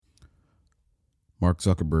Mark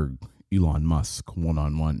Zuckerberg, Elon Musk,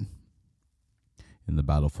 one-on-one in the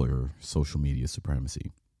battle for social media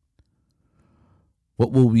supremacy.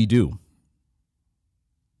 What will we do?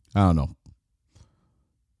 I don't know.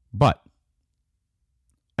 But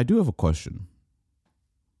I do have a question.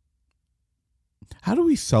 How do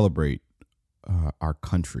we celebrate our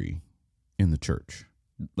country in the church?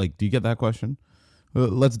 Like, do you get that question?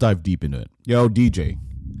 Let's dive deep into it. Yo, DJ,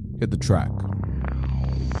 hit the track.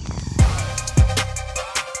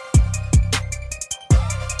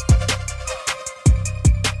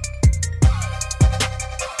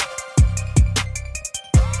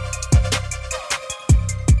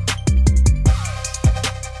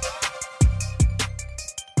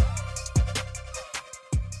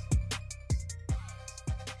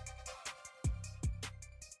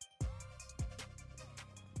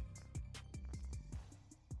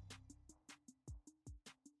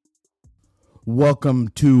 Welcome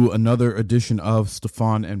to another edition of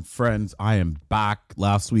Stefan and Friends. I am back.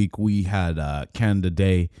 Last week we had Canada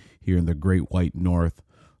Day here in the Great White North,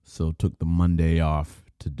 so took the Monday off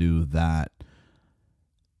to do that.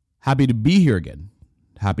 Happy to be here again.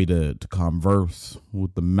 Happy to converse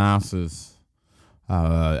with the masses.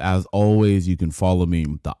 As always, you can follow me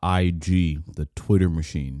with the IG, the Twitter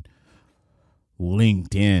machine,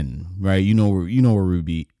 LinkedIn, right? You know where we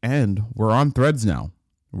be, and we're on Threads now.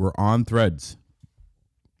 We're on Threads.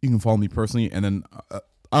 You can follow me personally, and then I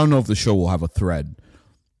don't know if the show will have a thread.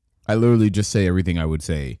 I literally just say everything I would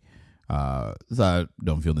say. So I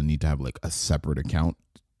don't feel the need to have like a separate account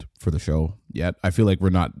for the show yet. I feel like we're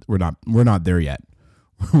not there yet.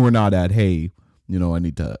 We're not at hey, I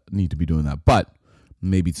need to be doing that, but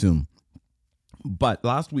maybe soon. But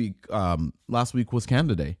last week was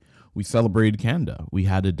Canada Day. We celebrated Canada. We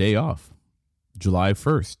had a day off, July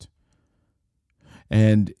 1st.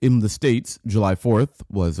 And in the States, July 4th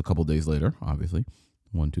was a couple days later, obviously.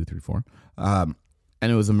 1, 2, 3, 4. And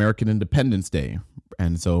it was American Independence Day.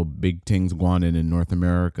 And so big things going on in North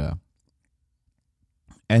America.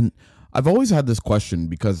 And I've always had this question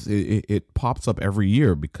because it pops up every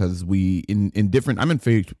year because we, in different, I'm in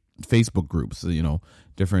Facebook groups,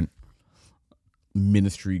 different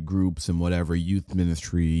ministry groups and whatever, youth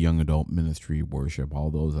ministry, young adult ministry, worship, all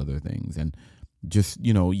those other things. And just,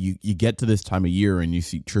 you get to this time of year and you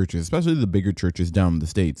see churches, especially the bigger churches down in the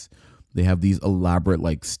States, they have these elaborate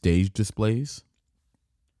like stage displays.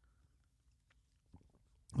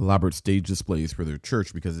 Elaborate stage displays for their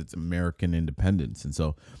church because it's American independence. And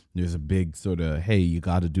so there's a big sort of, hey, you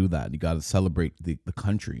got to do that. You got to celebrate the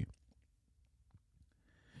country.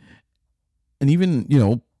 And even,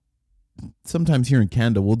 sometimes here in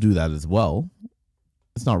Canada, we'll do that as well.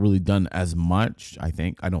 It's not really done as much, I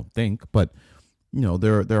don't think, but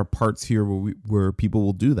there are parts here where people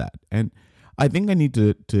will do that. And I think we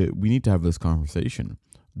need to have this conversation.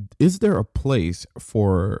 Is there a place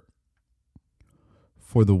for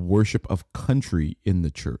the worship of country in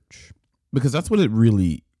the church? Because that's what it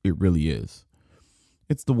really is.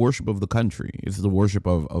 It's the worship of the country. It's the worship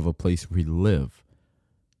of a place where we live.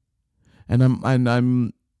 And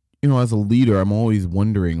I'm as a leader, I'm always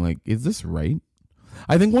wondering, like, is this right?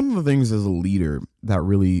 I think one of the things as a leader that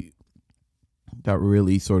really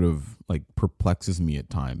sort of like perplexes me at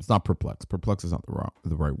times. Not perplex. Perplex is not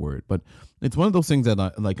the right word, but it's one of those things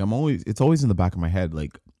that it's always in the back of my head.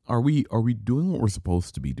 Like, are we doing what we're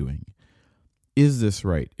supposed to be doing? Is this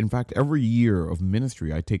right? In fact, every year of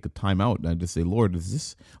ministry, I take a time out and I just say, Lord, is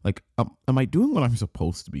this like, am I doing what I'm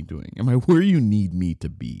supposed to be doing? Am I where you need me to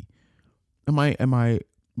be? Am I,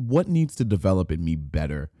 what needs to develop in me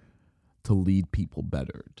better to lead people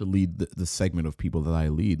better, to lead the segment of people that I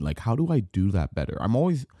lead? Like, how do I do that better? I'm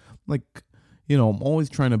always I'm always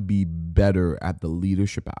trying to be better at the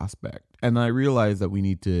leadership aspect. And I realize that we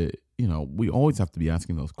need to, we always have to be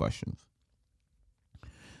asking those questions.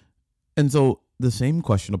 And so the same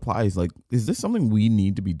question applies. Like, is this something we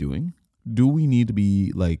need to be doing? Do we need to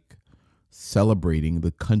be like celebrating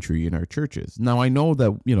the country in our churches? Now, I know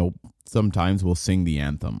that, sometimes we'll sing the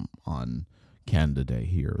anthem on Canada Day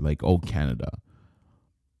here, like, oh, Canada.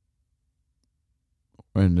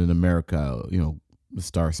 And in America, the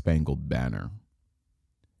Star Spangled Banner.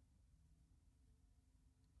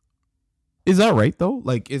 Is that right, though?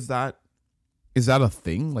 Like, is that a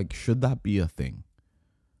thing? Like, should that be a thing?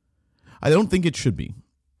 I don't think it should be.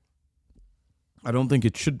 I don't think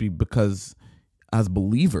it should be because as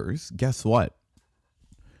believers, guess what?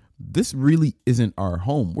 This really isn't our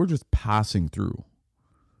home. We're just passing through.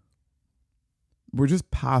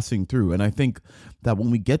 And I think that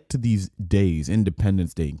when we get to these days,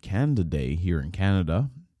 Independence Day and Canada Day here in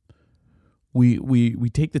Canada, we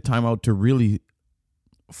take the time out to really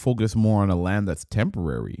focus more on a land that's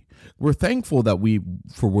temporary. We're thankful that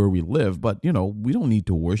for where we live, but we don't need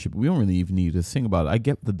to worship. We don't really even need to sing about it. I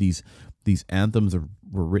get that these anthems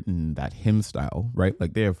were written in that hymn style, right?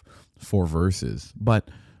 Like they have 4 verses,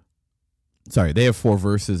 they have 4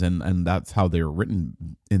 verses, and that's how they were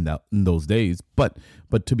written in those days. But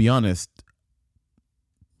to be honest,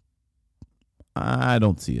 I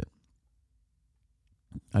don't see it.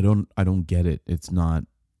 I don't get it. It's not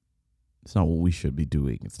what we should be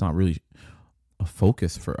doing. It's not really a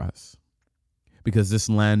focus for us, because this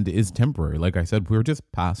land is temporary. Like I said, we're just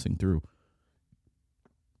passing through.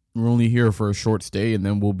 We're only here for a short stay, and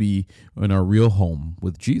then we'll be in our real home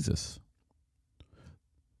with Jesus.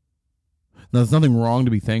 Now, there's nothing wrong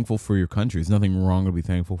to be thankful for your country. There's nothing wrong to be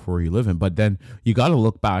thankful for where you live in. But then you got to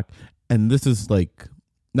look back, and this is like,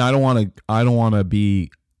 now I don't want to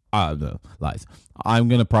be the lies. I'm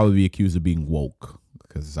gonna probably be accused of being woke,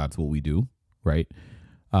 because that's what we do, right?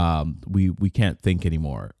 We can't think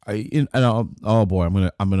anymore. Oh boy,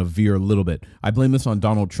 I'm gonna veer a little bit. I blame this on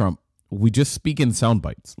Donald Trump. We just speak in sound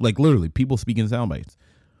bites, like literally, people speak in sound bites.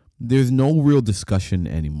 There's no real discussion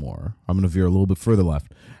anymore. I'm going to veer a little bit further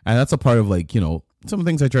left. And that's a part of some of the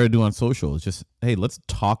things I try to do on social is just, hey, let's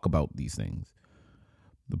talk about these things.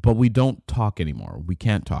 But we don't talk anymore. We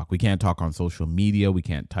can't talk. We can't talk on social media. We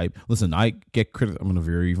can't type. Listen, I get I'm going to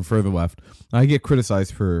veer even further left. I get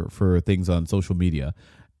criticized for things on social media.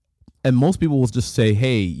 And most people will just say,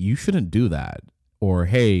 hey, you shouldn't do that. Or,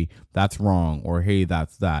 hey, that's wrong. Or, hey,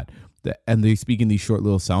 that's that. And they speak in these short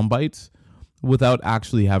little sound bites without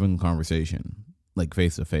actually having a conversation, like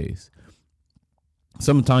face to face.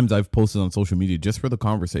 Sometimes I've posted on social media just for the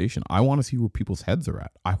conversation. I want to see where people's heads are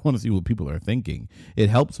at. I want to see what people are thinking. It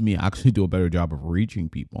helps me actually do a better job of reaching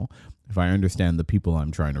people if I understand the people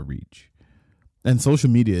I'm trying to reach. And social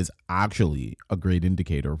media is actually a great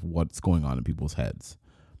indicator of what's going on in people's heads.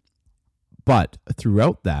 But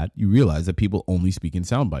throughout that, you realize that people only speak in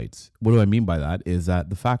sound bites. What do I mean by that? Is that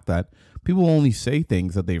the fact that people only say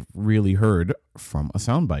things that they've really heard from a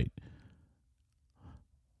sound bite.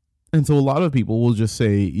 And so a lot of people will just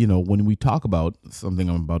say, when we talk about something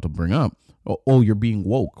I'm about to bring up, oh, you're being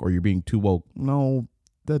woke, or you're being too woke. No,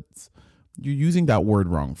 you're using that word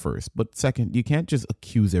wrong first. But second, you can't just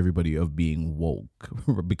accuse everybody of being woke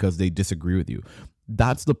because they disagree with you.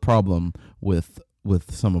 That's the problem with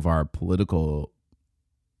some of our political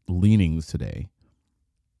leanings today,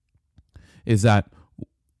 is that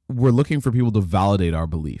we're looking for people to validate our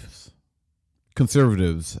beliefs.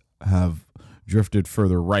 Conservatives have drifted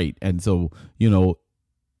further right. And so, you're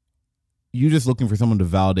just looking for someone to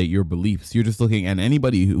validate your beliefs. You're just looking, and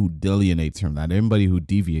anybody who delineates from that, anybody who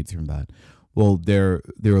deviates from that, well, they're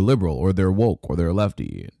a liberal, or they're woke, or they're a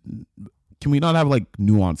lefty. Can we not have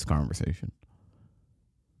nuanced conversation?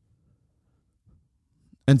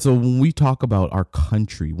 And so when we talk about our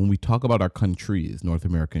country, countries, North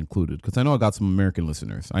America included, because I know I got some American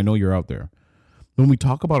listeners. I know you're out there. When we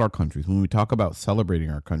talk about our countries, when we talk about celebrating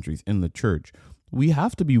our countries in the church, we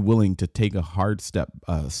have to be willing to take a hard step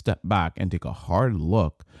back and take a hard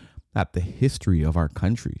look at the history of our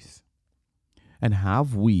countries. And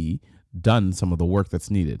have we done some of the work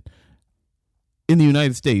that's needed? In the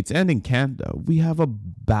United States and in Canada, we have a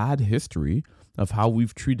bad history of how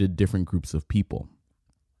we've treated different groups of people.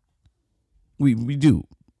 We do.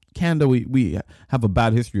 Canada, we have a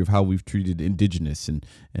bad history of how we've treated Indigenous and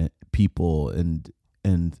people and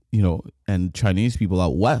Chinese people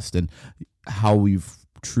out west, and how we've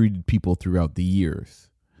treated people throughout the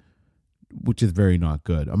years, which is very not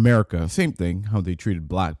good. America, same thing, how they treated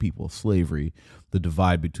black people, slavery, the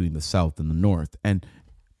divide between the South and the North. And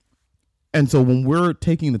so when we're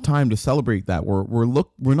taking the time to celebrate that,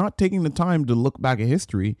 we're not taking the time to look back at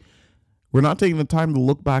history. We're not taking the time to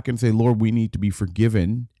look back and say, Lord, we need to be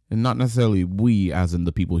forgiven. And not necessarily we, as in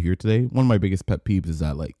the people here today. One of my biggest pet peeves is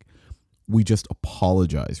that we just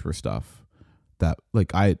apologize for stuff that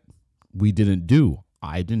we didn't do.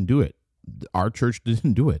 I didn't do it. Our church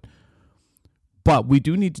didn't do it. But we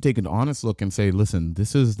do need to take an honest look and say, listen,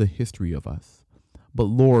 this is the history of us. But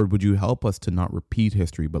Lord, would you help us to not repeat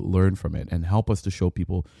history, but learn from it, and help us to show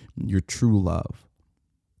people your true love.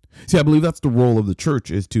 See, I believe that's the role of the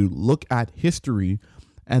church, is to look at history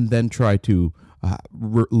and then try to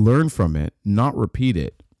learn from it, not repeat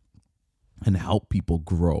it, and help people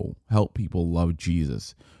grow, help people love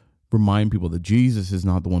Jesus, remind people that Jesus is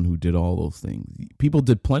not the one who did all those things. People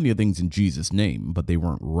did plenty of things in Jesus' name, but they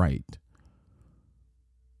weren't right.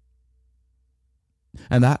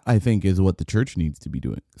 And that, I think, is what the church needs to be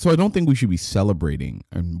doing. So I don't think we should be celebrating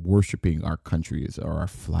and worshiping our countries or our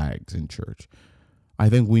flags in church. I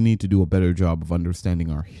think we need to do a better job of understanding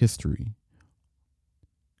our history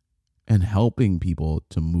and helping people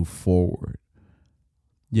to move forward.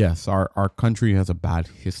 Yes, our country has a bad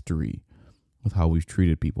history with how we've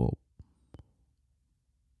treated people.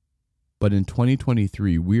 But in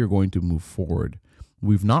 2023, we are going to move forward.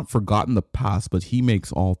 We've not forgotten the past, but he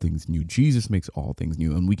makes all things new. Jesus makes all things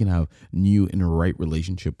new, and we can have new and right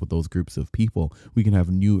relationship with those groups of people. We can have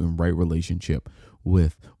new and right relationship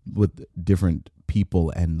with different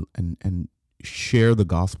people and share the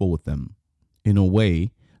gospel with them in a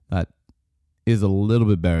way that is a little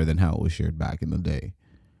bit better than how it was shared back in the day.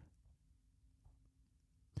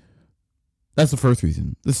 That's the first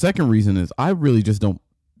reason. The second reason is I really just don't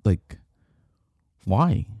like,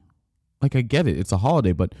 why? Like, I get it. It's a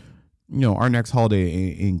holiday, but our next holiday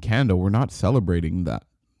in Canada, we're not celebrating that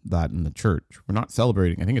in the church. We're not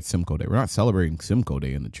celebrating, I think it's Simcoe Day. We're not celebrating Simcoe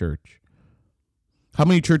Day in the church. How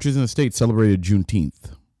many churches in the States celebrated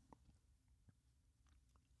Juneteenth?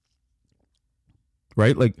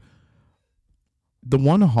 Right? Like, the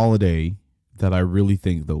one holiday that I really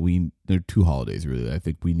think that there are two holidays really I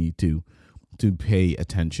think we need to pay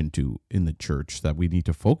attention to in the church that we need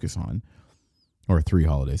to focus on, or three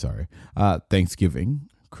holidays, sorry. Thanksgiving,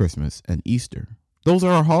 Christmas, and Easter. Those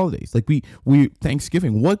are our holidays. Like we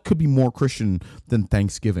Thanksgiving, what could be more Christian than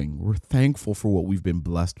Thanksgiving? We're thankful for what we've been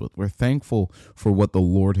blessed with. We're thankful for what the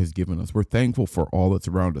Lord has given us. We're thankful for all that's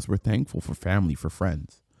around us. We're thankful for family, for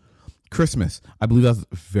friends. Christmas, I believe that's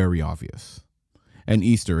very obvious. And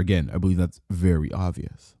Easter, again, I believe that's very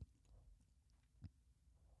obvious.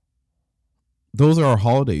 Those are our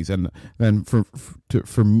holidays, and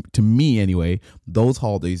to me anyway, those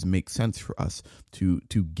holidays make sense for us to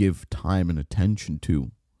give time and attention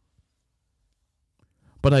to.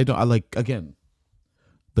 But I like, again,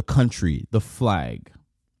 the country, the flag.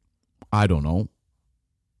 I don't know.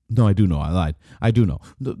 No, I do know. I lied. I do know.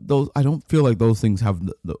 Those, I don't feel like those things have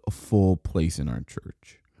a full place in our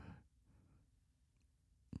church.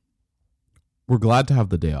 We're glad to have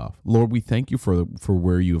the day off. Lord, we thank you for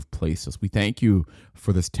where you have placed us. We thank you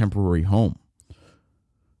for this temporary home.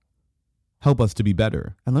 Help us to be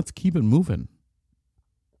better, and let's keep it moving.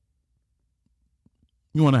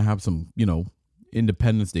 You want to have some,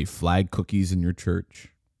 Independence Day flag cookies in your church?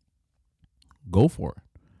 Go for it.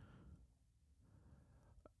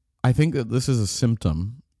 I think that this is a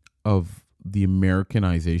symptom of the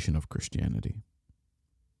Americanization of Christianity.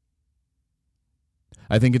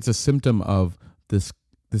 I think it's a symptom of this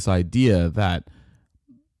idea that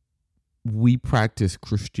we practice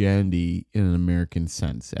Christianity in an American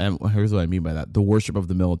sense. And here's what I mean by that. The worship of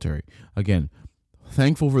the military. Again,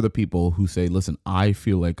 thankful for the people who say, listen, I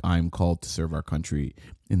feel like I'm called to serve our country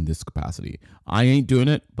in this capacity. I ain't doing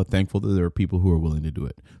it, but thankful that there are people who are willing to do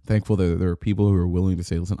it. Thankful that there are people who are willing to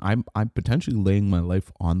say, listen, I'm potentially laying my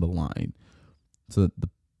life on the line so that the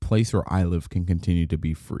place where I live can continue to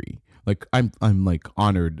be free. Like, I'm like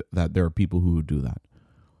honored that there are people who would do that.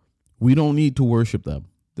 We don't need to worship them.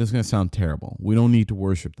 This is going to sound terrible. We don't need to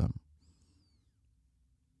worship them.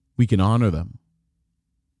 We can honor them.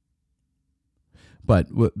 But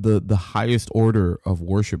the highest order of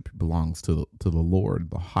worship belongs to the Lord.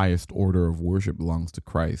 The highest order of worship belongs to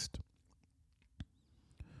Christ.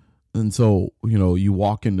 And so, you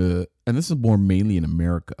walk into, and this is more mainly in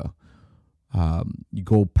America. You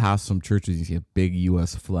go past some churches, you see a big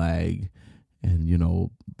U.S. flag, and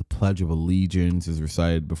the Pledge of Allegiance is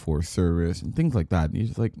recited before service and things like that. And you're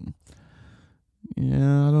just like,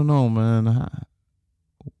 yeah, I don't know, man.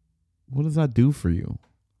 What does that do for you?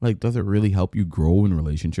 Like, does it really help you grow in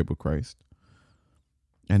relationship with Christ?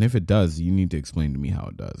 And if it does, you need to explain to me how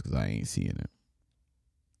it does, because I ain't seeing it.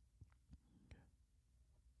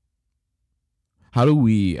 How do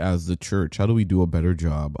we, as the church, do a better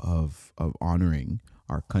job of honoring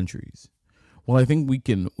our countries? Well, I think we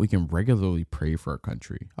can regularly pray for our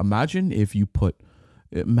country. Imagine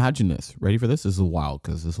this. Ready for this? This is wild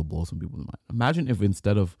because this will blow some people's mind. Imagine if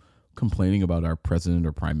instead of complaining about our president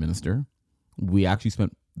or prime minister, we actually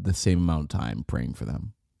spent the same amount of time praying for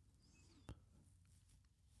them.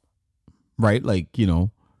 Right? Like,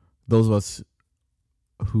 those of us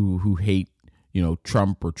who hate,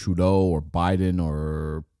 Trump or Trudeau or Biden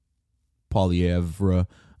or Poilievre.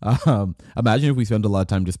 Imagine if we spent a lot of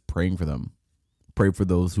time just praying for them. Pray for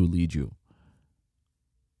those who lead you.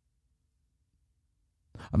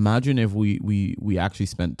 Imagine if we actually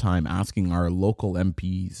spent time asking our local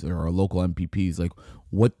MPs or our local MPPs, like,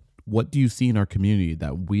 what do you see in our community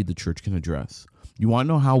that we, the church, can address? You want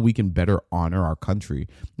to know how we can better honor our country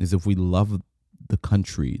is if we love the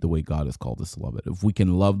country the way God has called us to love it, if we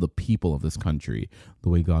can love the people of this country the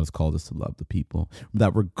way God has called us to love the people,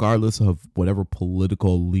 that regardless of whatever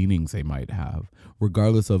political leanings they might have,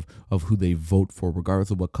 regardless of who they vote for,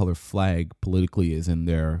 regardless of what color flag politically is in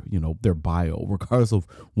their, their bio, regardless of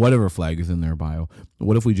whatever flag is in their bio,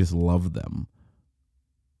 what if we just love them?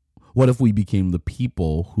 What if we became the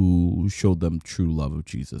people who showed them true love of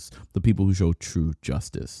Jesus, the people who show true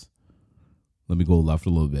justice? Let me go left a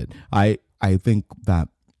little bit. I think that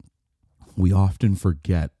we often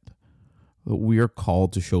forget that we are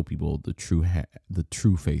called to show people the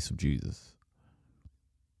true face of Jesus.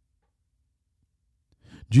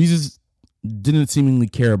 Jesus didn't seemingly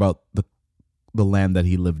care about the land that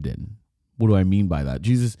he lived in. What do I mean by that?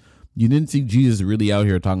 You didn't see Jesus really out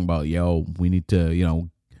here talking about, we need to,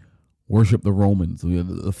 worship the Romans,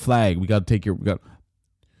 the flag. We got to take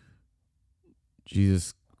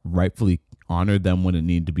Jesus rightfully honored them when it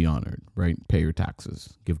needed to be honored, right? Pay your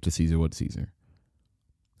taxes. Give to Caesar what's Caesar.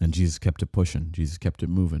 And Jesus kept it pushing. Jesus kept it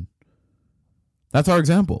moving. That's our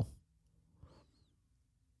example.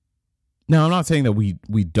 Now, I'm not saying that we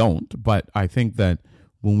don't, but I think that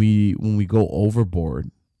when we go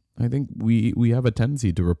overboard, I think we have a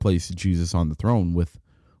tendency to replace Jesus on the throne with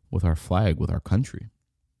our flag, with our country.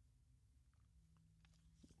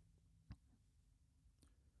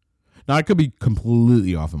 Now, I could be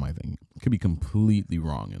completely off in my thinking. I could be completely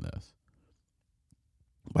wrong in this.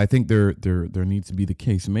 But I think there needs to be the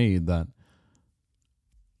case made that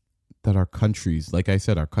our countries, like I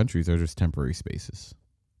said, our countries are just temporary spaces.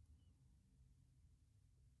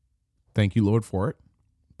 Thank you, Lord, for it,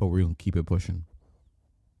 but we're going to keep it pushing.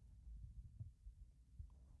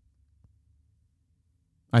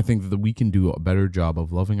 I think that we can do a better job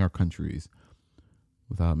of loving our countries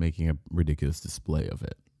without making a ridiculous display of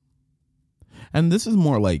it. And this is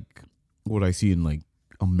more like what I see in like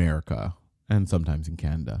America and sometimes in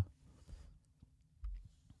Canada.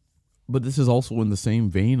 But this is also in the same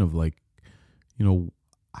vein of like,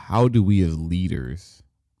 how do we as leaders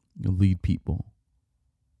lead people?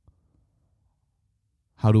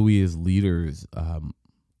 How do we as leaders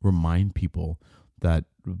remind people that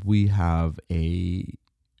we have a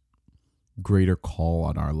greater call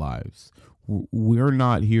on our lives? We're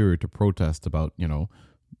not here to protest about,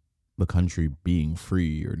 the country being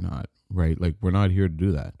free or not, right? Like, we're not here to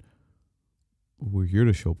do that. We're here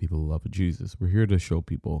to show people the love of Jesus. We're here to show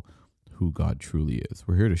people who God truly is.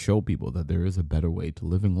 We're here to show people that there is a better way to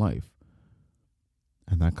living life.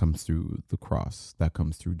 And that comes through the cross. That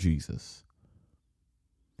comes through Jesus.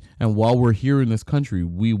 And while we're here in this country,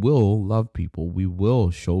 we will love people. We will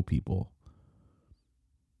show people.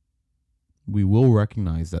 We will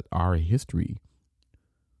recognize that our history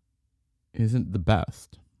isn't the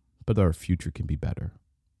best, but our future can be better.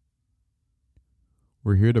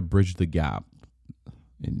 We're here to bridge the gap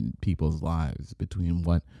in people's lives between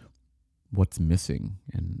what's missing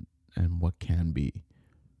and what can be.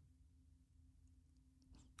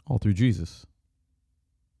 All through Jesus.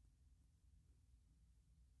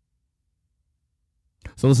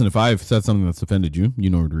 So listen, if I've said something that's offended you,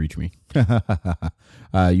 you know where to reach me.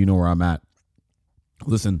 You know where I'm at.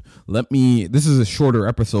 Listen, this is a shorter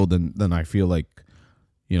episode than I feel like,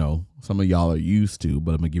 some of y'all are used to,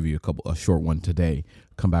 but I'm going to give you a short one today.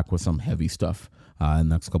 Come back with some heavy stuff in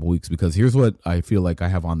the next couple weeks, because here's what I feel like I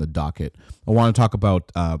have on the docket. I want to talk about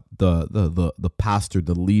the pastor,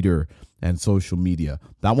 the leader, and social media.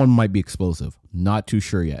 That one might be explosive. Not too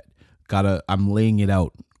sure yet. I'm laying it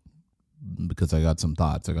out because I got some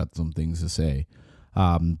thoughts. I got some things to say.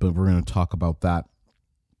 But we're going to talk about that.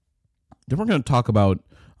 Then we're going to talk about,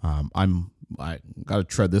 I got to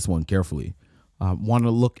tread this one carefully. Want to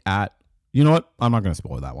look at, you know what? I'm not going to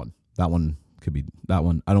spoil that one. That one could be that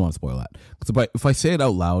one. I don't want to spoil that. Because if I say it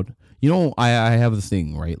out loud, I have this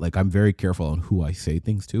thing, right? Like, I'm very careful on who I say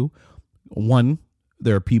things to. One,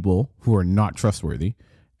 there are people who are not trustworthy.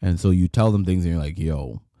 And so you tell them things and you're like,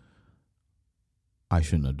 I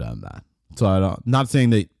shouldn't have done that. So not saying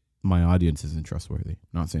that my audience isn't trustworthy.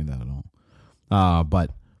 Not saying that at all. But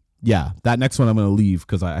yeah, that next one I'm going to leave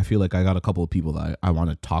because I feel like I got a couple of people that I want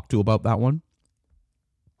to talk to about that one.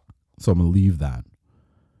 So I'm going to leave that.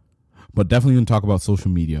 But definitely going to talk about social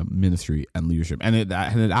media, ministry, and leadership. And it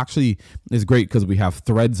actually is great because we have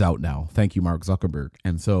Threads out now. Thank you, Mark Zuckerberg.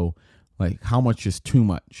 And so, like, how much is too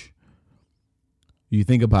much? You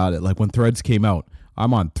think about it, like when Threads came out,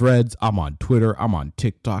 I'm on Threads, I'm on Twitter, I'm on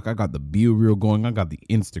TikTok. I got the BeReal going. I got the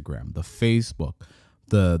Instagram, the Facebook,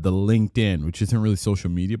 the LinkedIn, which isn't really social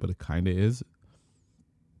media, but it kind of is.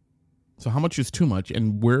 So how much is too much,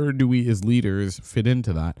 and where do we as leaders fit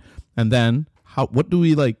into that? And then what do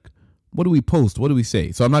we like? What do we post? What do we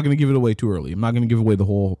say? So I'm not going to give it away too early. I'm not going to give away the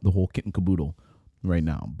whole kit and caboodle right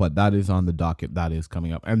now. But that is on the docket. That is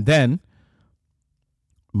coming up. And then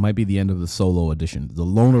might be the end of the solo editions. The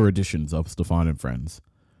loner editions of Stefan and Friends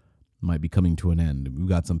might be coming to an end. We've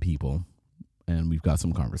got some people and we've got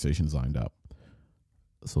some conversations lined up.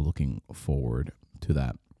 So looking forward to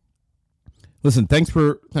that. Listen, thanks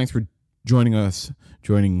for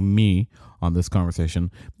joining me on this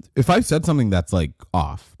conversation. If I've said something that's like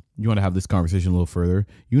off, you want to have this conversation a little further,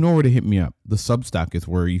 you know where to hit me up. The Substack is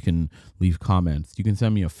where you can leave comments. You can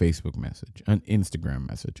send me a Facebook message, an Instagram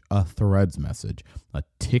message, a Threads message, a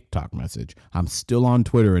TikTok message. I'm still on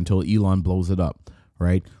Twitter until Elon blows it up,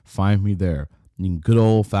 right? Find me there. You can good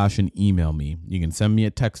old-fashioned email me. You can send me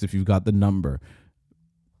a text if you've got the number.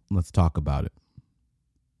 Let's talk about it.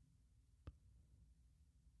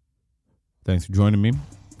 Thanks for joining me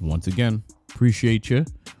once again. Appreciate you.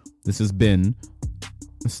 This has been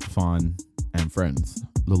Stefan and Friends,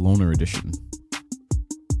 the Loner Edition.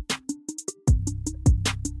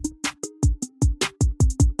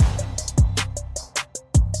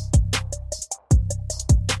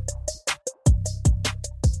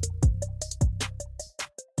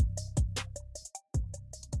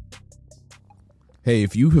 Hey,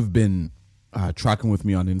 if you have been tracking with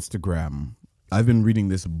me on Instagram, I've been reading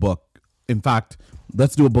this book. In fact,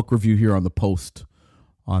 let's do a book review here on the post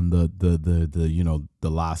on the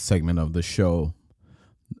last segment of the show.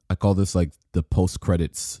 I call this like the post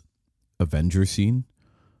credits Avenger scene.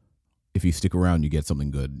 If you stick around, you get something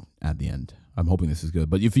good at the end. I'm hoping this is good.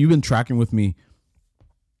 But if you've been tracking with me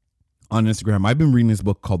on Instagram, I've been reading this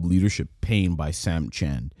book called Leadership Pain by Sam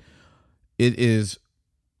Chand. It is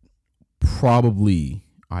probably,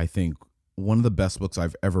 I think, one of the best books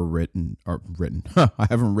I've ever written. I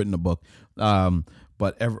haven't written a book,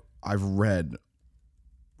 but I've read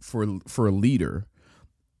for a leader,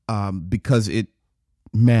 because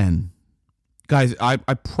guys, I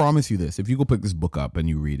promise you this: if you go pick this book up and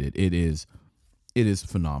you read it, it is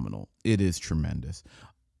phenomenal. It is tremendous.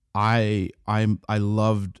 I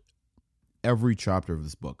loved every chapter of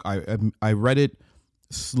this book. I read it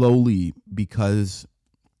slowly because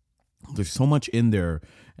there's so much in there,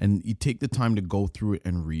 and you take the time to go through it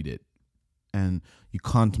and read it, and you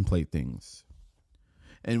contemplate things.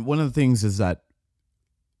 And one of the things is that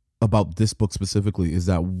about this book specifically is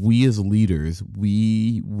that we as leaders,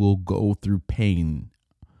 we will go through pain.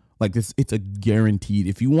 Like this, it's a guaranteed.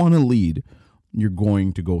 If you want to lead, you're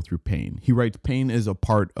going to go through pain. He writes, pain is a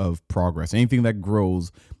part of progress. Anything that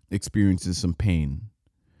grows experiences some pain.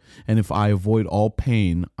 And if I avoid all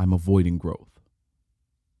pain, I'm avoiding growth.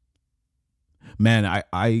 Man,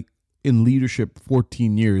 I in leadership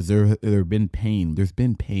 14 years, there have been pain. There's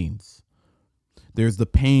been pains. There's the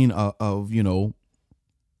pain of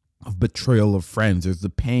betrayal of friends. There's the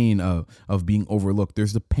pain of being overlooked.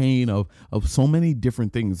 There's the pain of so many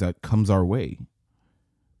different things that comes our way.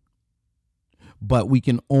 But we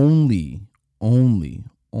can only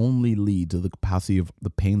lead to the capacity of the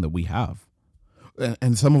pain that we have.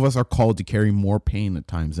 And some of us are called to carry more pain at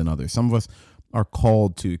times than others. Some of us are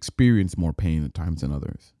called to experience more pain at times than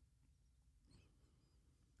others.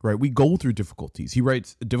 Right? We go through difficulties. He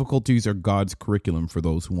writes, difficulties are God's curriculum for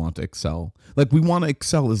those who want to excel. Like, we want to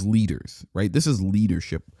excel as leaders, right? This is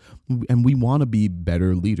leadership. And we want to be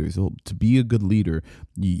better leaders. So to be a good leader,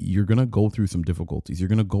 you're going to go through some difficulties. You're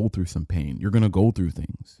going to go through some pain. You're going to go through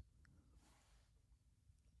things.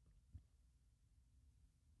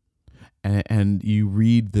 And you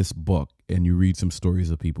read this book and you read some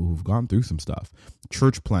stories of people who've gone through some stuff,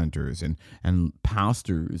 church planters and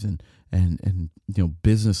pastors and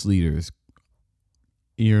business leaders.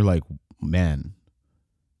 You're like, man.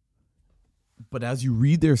 But as you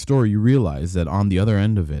read their story, you realize that on the other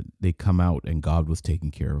end of it, they come out and God was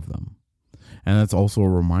taking care of them. And that's also a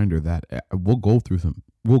reminder that we'll go through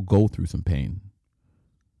some pain,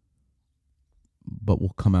 but we'll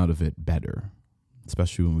come out of it better.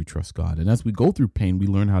 Especially when we trust God. And as we go through pain, we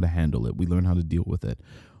learn how to handle it. We learn how to deal with it.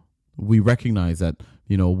 We recognize that,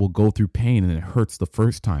 we'll go through pain and it hurts the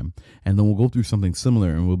first time. And then we'll go through something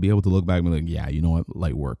similar and we'll be able to look back and be like, yeah, you know what?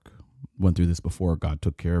 Light work. Went through this before. God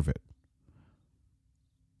took care of it.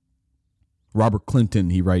 Robert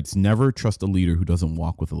Clinton, he writes, never trust a leader who doesn't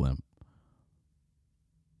walk with a limp.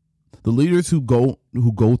 The leaders who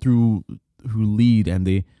lead and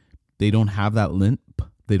they don't have that limp.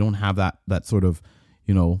 They don't have that sort of,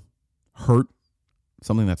 hurt,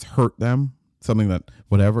 something that's hurt them, something that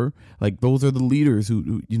whatever. Like, those are the leaders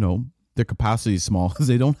who their capacity is small because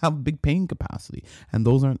they don't have big pain capacity, and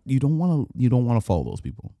those aren't. You don't want to follow those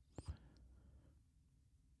people.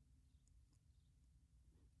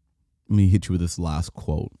 Let me hit you with this last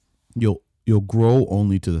quote You'll grow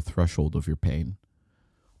only to the threshold of your pain.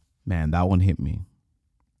 Man, that one hit me.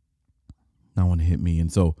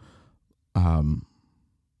 And so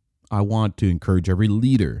I want to encourage every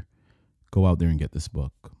leader, go out there and get this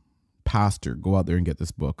book. Pastor, go out there and get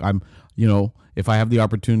this book. If I have the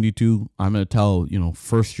opportunity to, I'm going to tell,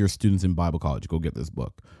 first year students in Bible college, go get this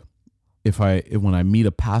book. When I meet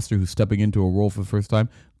a pastor who's stepping into a role for the first time,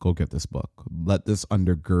 go get this book. Let this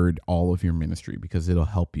undergird all of your ministry because it'll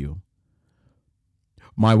help you.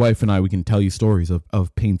 My wife and I, we can tell you stories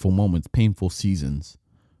of painful moments, painful seasons.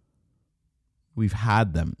 We've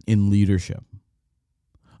had them in leadership.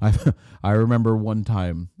 I remember one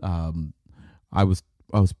time I was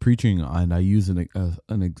preaching and I used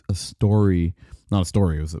a story, not a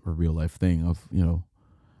story, it was a real life thing of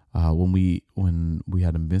when we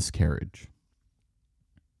had a miscarriage.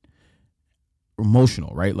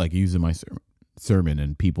 Emotional, right? Like using my sermon,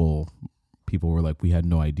 and people were like, we had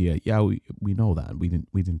no idea. Yeah, we know that. We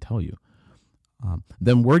didn't tell you.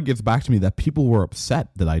 Then word gets back to me that people were upset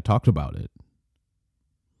that I talked about it.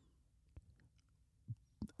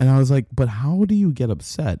 And I was like, but how do you get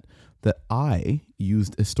upset that I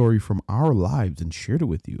used a story from our lives and shared it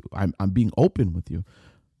with you? I'm being open with you.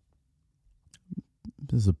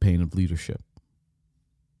 This is a pain of leadership.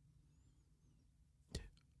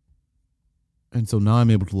 And so now I'm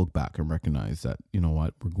able to look back and recognize that, you know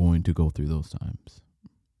what, we're going to go through those times.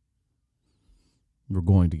 We're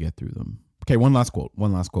going to get through them. Okay, one last quote.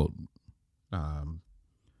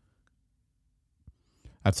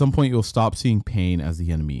 At some point, you'll stop seeing pain as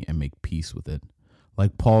the enemy and make peace with it.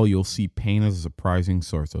 Like Paul, you'll see pain as a surprising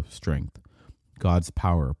source of strength. God's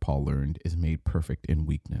power, Paul learned, is made perfect in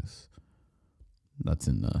weakness. That's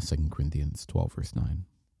in 2 Corinthians 12, verse 9.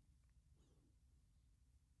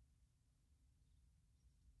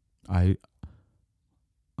 I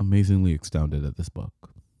amazingly astounded at this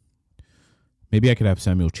book. Maybe I could have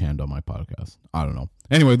Samuel Chand on my podcast. I don't know.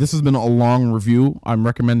 Anyway, this has been a long review. I'm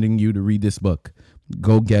recommending you to read this book.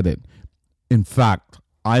 Go get it. In fact,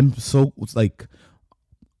 I think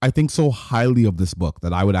so highly of this book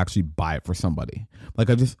that I would actually buy it for somebody.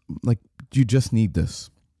 You just need this.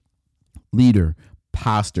 Leader,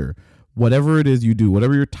 pastor, whatever it is you do,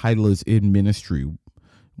 whatever your title is in ministry,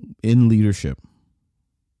 in leadership,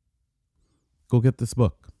 go get this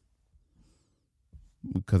book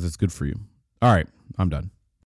because it's good for you. All right, I'm done.